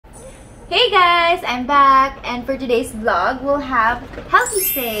Hey guys, I'm back, and for today's vlog, we'll have Healthy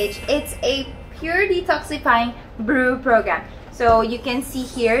Sage. It's a pure detoxifying brew program. So you can see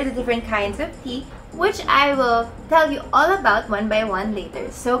here the different kinds of tea, which I will tell you all about one by one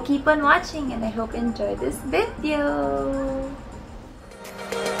later. So keep on watching, and I hope you enjoy this video.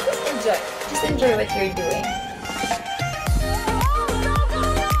 Just enjoy what you're doing.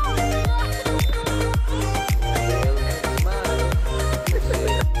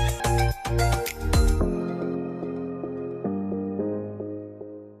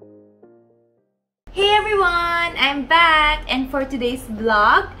 Hey everyone, I'm back, and for today's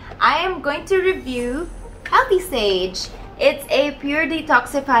vlog, I am going to review Healthy Sage. It's a pure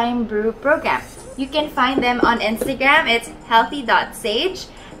detoxifying brew program. You can find them on Instagram. It's healthy.sage,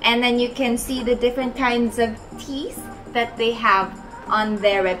 and then you can see the different kinds of teas that they have on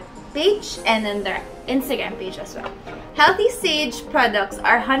their web page and on their Instagram page as well. Healthy Sage products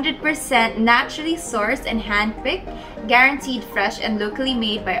are 100% naturally sourced and handpicked, guaranteed fresh and locally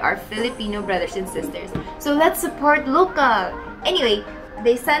made by our Filipino brothers and sisters. So let's support local! Anyway,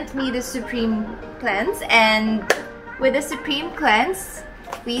 they sent me the Supreme Cleanse, and with the Supreme Cleanse,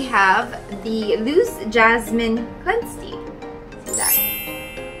 we have the Loose Jasmine Cleanse Tea. See that?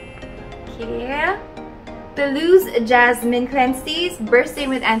 Okay. The Loose Jasmine Cleanse Tea is bursting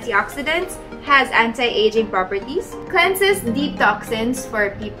with antioxidants, has anti-aging properties, cleanses deep toxins for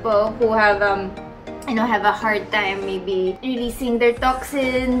people who have have a hard time maybe releasing their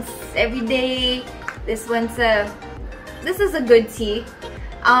toxins every day. This is a good tea.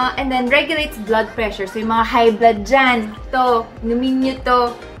 And then regulates blood pressure. So yung mga high blood dyan, to, inumin nyo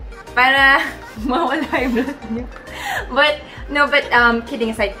to para mawala high blood nyo. But kidding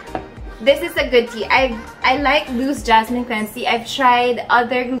aside, this is a good tea. I like Loose Jasmine Cleanse Tea. I've tried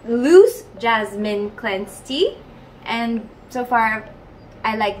other Loose Jasmine Cleanse Tea, and so far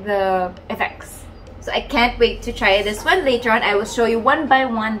I like the effects. So I can't wait to try this one. Later on, I will show you one by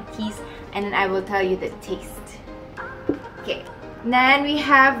one teas, and then I will tell you the taste. Okay. Then we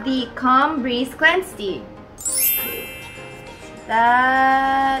have the Calm Breeze Cleanse Tea.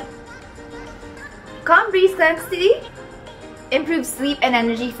 That Calm Breeze Cleanse Tea improves sleep and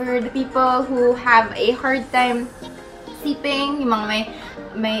energy for the people who have a hard time sleeping, yung mga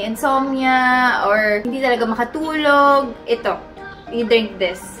may insomnia or hindi talaga makatulog. Ito, you drink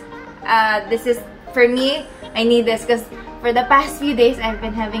this. This is, for me, I need this because for the past few days, I've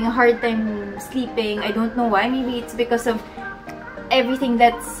been having a hard time sleeping. I don't know why. Maybe it's because of everything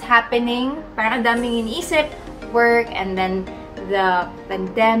that's happening. Parang ang daming iniisip, work, and then the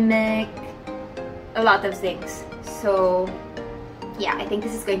pandemic, a lot of things. So yeah, I think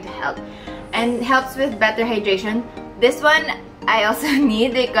this is going to help. And helps with better hydration. This one, I also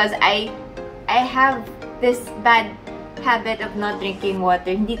need because I have this bad habit of not drinking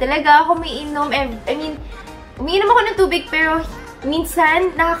water. Hindi talaga ako umiinom. Umiinom ako ng tubig, pero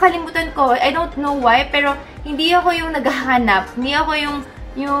minsan, nakakalimutan ko. I don't know why, pero hindi ako yung naghahanap. Hindi ako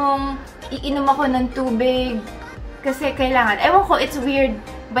yung iinom ako ng tubig kasi kailangan. Ewan ko, it's weird.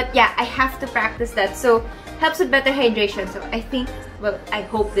 But yeah, I have to practice that. So, helps with better hydration. So, I think, well, I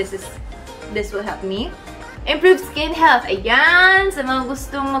hope this will help me. Improve skin health. Ayan! Sa mga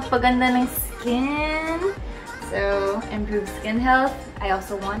gustong magpaganda ng skin. So, improve skin health. I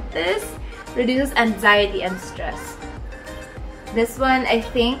also want this. Reduces anxiety and stress. This one, I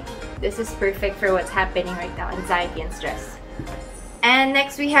think, this is perfect for what's happening right now, anxiety and stress. And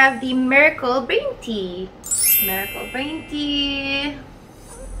next we have the Miracle Brain Tea. Miracle Brain Tea.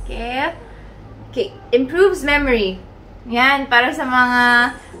 Okay. Okay, improves memory. Yan, para sa mga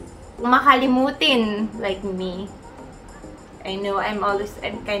makalimutin like me. I know I'm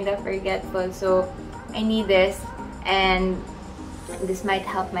kind of forgetful, so I need this, and this might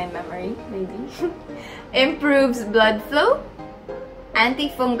help my memory, maybe. Improves blood flow,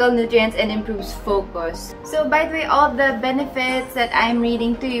 antifungal nutrients, and improves focus. So by the way, all the benefits that I'm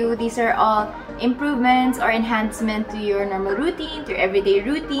reading to you, these are all improvements or enhancement to your normal routine, to your everyday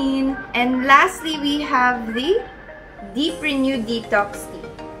routine. And lastly, we have the Deep Renew Detox Tea.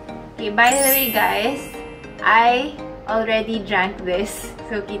 Okay, by the way guys, I already drank this.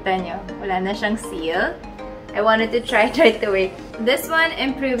 So kita nyo, wala na siyang seal. I wanted to try it right away. This one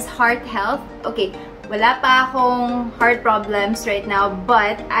improves heart health. Okay, wala pa akong heart problems right now,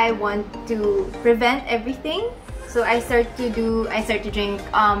 but I want to prevent everything. So I start to drink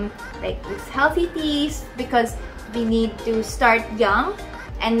like this healthy teas because we need to start young.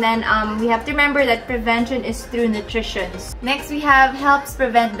 And then we have to remember that prevention is through nutrition. Next we have helps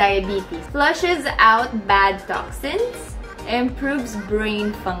prevent diabetes. Flushes out bad toxins. Improves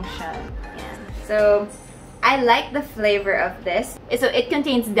brain function. Yeah. So I like the flavor of this. So it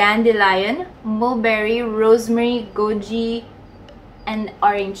contains dandelion, mulberry, rosemary, goji, and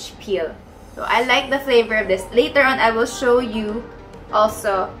orange peel. So I like the flavor of this. Later on, I will show you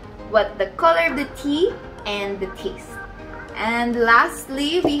also what the color of the tea and the taste. And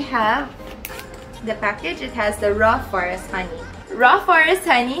lastly, we have the package. It has the raw forest honey. Raw forest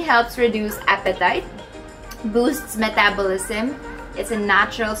honey helps reduce appetite, boosts metabolism, it's a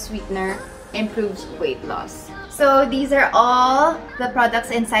natural sweetener, improves weight loss. So these are all the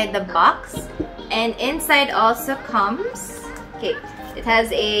products inside the box, and inside also comes, okay, it has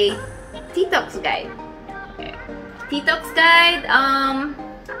a detox guide. Okay. Detox guide,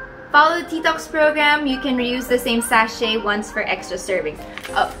 follow the detox program. You can reuse the same sachet once for extra servings.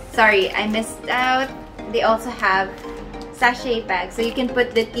 Oh, sorry, I missed out. They also have sachet bags, so you can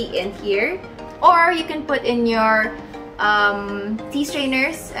put the tea in here, or you can put in your tea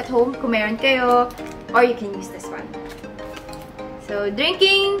strainers at home kung meron kayo, or you can use this one. So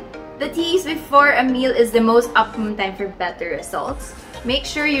drinking the teas before a meal is the most optimum time for better results. Make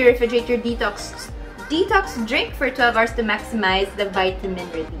sure you refrigerate your detox drink for 12 hours to maximize the vitamin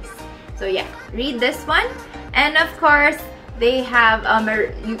release. So yeah, read this one. And of course, they have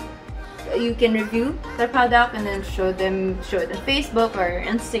you can review the product and then show it on Facebook or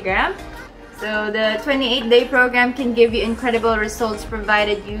Instagram. So the 28-day program can give you incredible results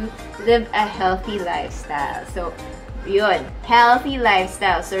provided you live a healthy lifestyle. So yun, healthy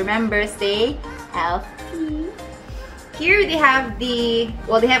lifestyle. So remember, stay healthy. Here they have they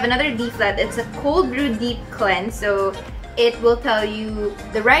have another D-flat. It's a cold brew deep cleanse. So it will tell you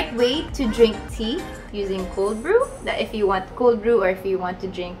the right way to drink tea using cold brew. That if you want cold brew or if you want to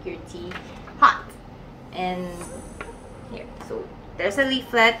drink your tea hot. And here, so there's a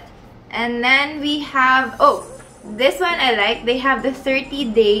leaflet. And then we have, oh, this one I like. They have the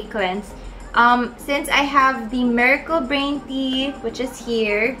 30-day cleanse. Since I have the Miracle Brain Tea, which is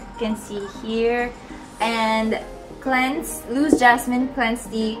here, you can see here, and cleanse, loose jasmine cleanse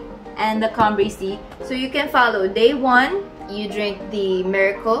tea, and the calm breeze tea. So you can follow. Day 1, you drink the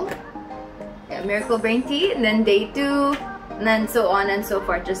Miracle Brain Tea, and then day 2, and then so on and so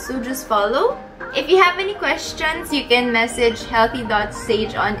forth. Just follow. If you have any questions, you can message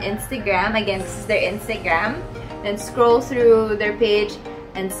healthy.sage on Instagram. Again, this is their Instagram. Then scroll through their page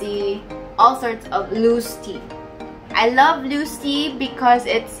and see all sorts of loose tea. I love loose tea because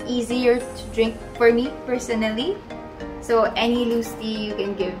it's easier to drink for me personally. So any loose tea you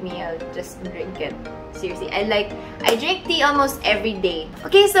can give me, I'll just drink it. Seriously, I drink tea almost every day.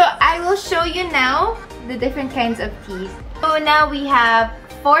 Okay, so I will show you now the different kinds of teas. So now we have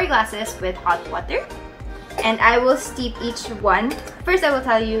 4 glasses with hot water, and I will steep each one. First, I will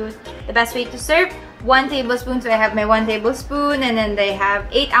tell you the best way to serve. 1 tablespoon, so I have my 1 tablespoon, and then they have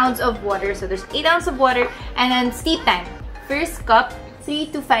 8 ounces of water. So there's 8 ounces of water, and then steep time. First cup, 3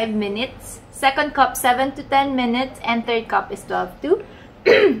 to 5 minutes. Second cup, 7 to 10 minutes, and third cup is 12 to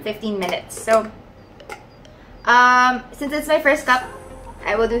 15 minutes. So, since it's my first cup,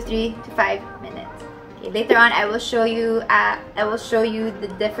 I will do 3 to 5 minutes. Okay, later on, I will show you the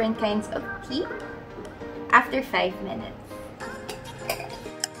different kinds of tea after 5 minutes.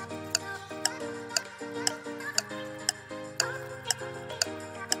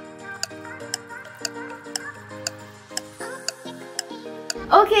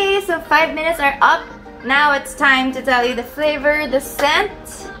 Okay, so 5 minutes are up. Now it's time to tell you the flavor, the scent,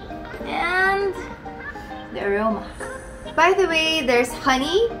 and the aroma. By the way, there's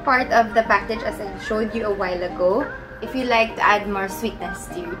honey, part of the package as I showed you a while ago, if you like to add more sweetness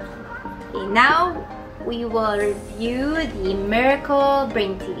to your tea. Okay, now we will review the Miracle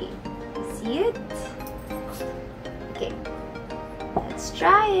Brain Tea. See it? Okay, let's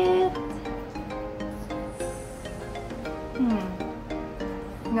try it.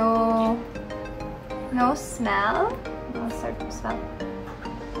 No smell. No certain smell.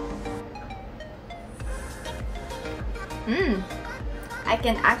 I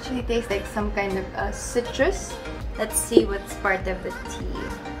can actually taste like some kind of citrus. Let's see what's part of the tea.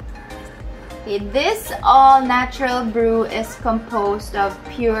 Okay, this all-natural brew is composed of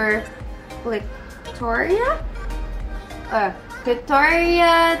pure Clitoria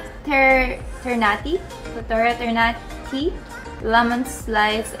ternati, lemon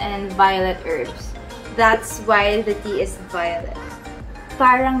slice, and violet herbs. That's why the tea is violet.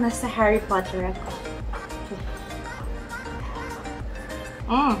 Parang nasa Harry Potter ako.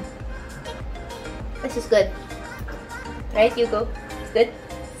 This is good. Right, Hugo? It's good?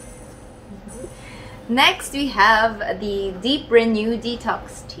 Next, we have the Deep Renew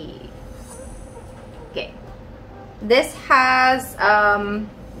Detox Tea. Okay. This has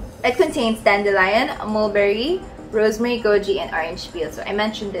It contains dandelion, mulberry, rosemary, goji, and orange peel. So I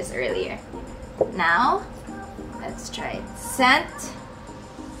mentioned this earlier. Now, let's try it. Scent.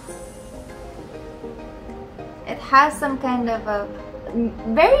 It has some kind of a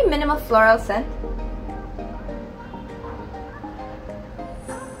very minimal floral scent.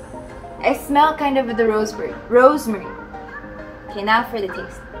 I smell kind of the rosemary. Okay, now for the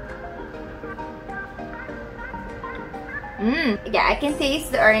taste. Yeah, I can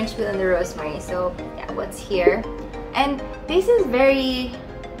taste the orange peel and the rosemary. So yeah, what's here? And this is very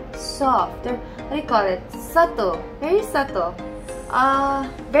soft, or what do you call it? Subtle, very subtle.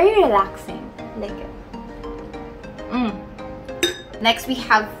 Very relaxing. I like it. Next we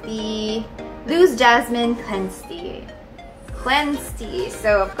have the Loose Jasmine Cleanse Tea.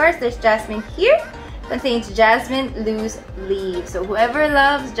 So of course there's jasmine here. Contains jasmine loose leaves. So whoever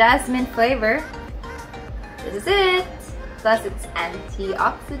loves jasmine flavor, this is it. Plus it's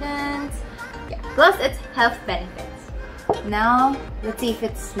antioxidants. Yeah. Plus its health benefits. Now let's see if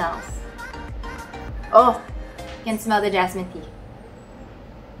it smells. Oh, you can smell the jasmine tea.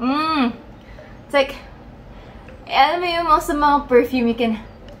 It's like, alam mo yung most of mga perfume you can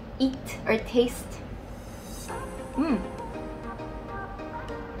eat or taste.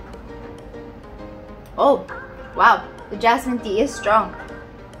 Oh, wow, the jasmine tea is strong.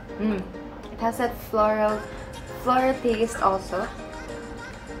 It has that floral taste also.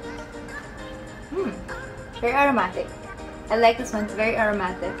 Very aromatic. I like this one, it's very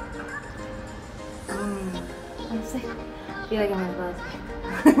aromatic. I feel like I'm gonna go.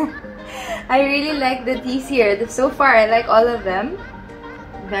 I really like the teas here. So far, I like all of them.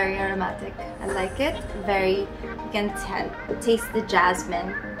 Very aromatic. I like it. Very, you can taste the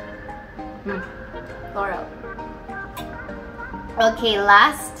jasmine. Floral. Okay,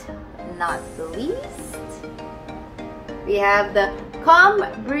 last not the least, we have the Calm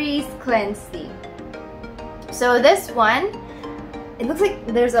Breeze Cleanse Tea. So this one, it looks like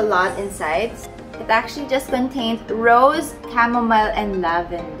there's a lot inside. It actually just contains rose, chamomile, and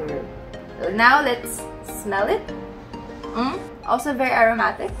lavender. So now let's smell it. Also very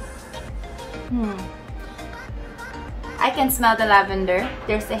aromatic. I can smell the lavender.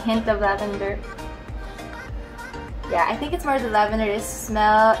 There's a hint of lavender. Yeah, I think it's more the lavender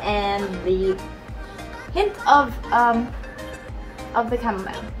smell and the hint of the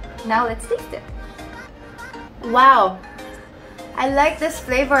chamomile. Now let's taste it. Wow, I like this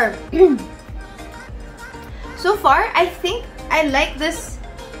flavor. So far, I think I like this.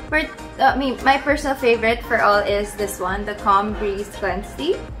 My personal favorite for all is this one, the Calm Breeze Cleanse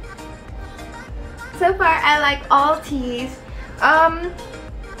Tea. So far, I like all teas.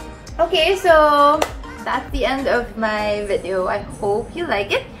 Okay, so that's the end of my video. I hope you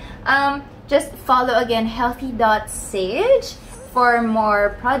like it. Just follow again healthy.sage for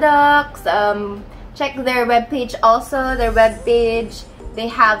more products. Check their webpage also. Their webpage, they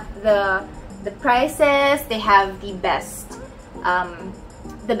have the prices, they have the best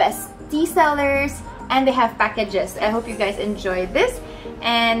tea sellers, and they have packages. I hope you guys enjoyed this.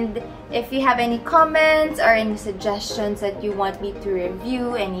 And if you have any comments or any suggestions that you want me to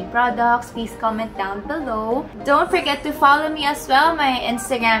review, any products, please comment down below. Don't forget to follow me as well, my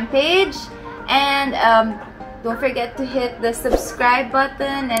Instagram page. And don't forget to hit the subscribe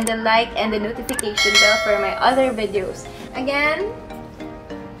button and the like and the notification bell for my other videos. Again,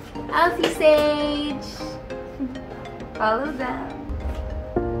 Healthy Sage. Follow them.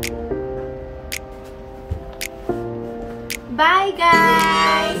 Bye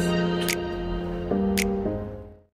guys!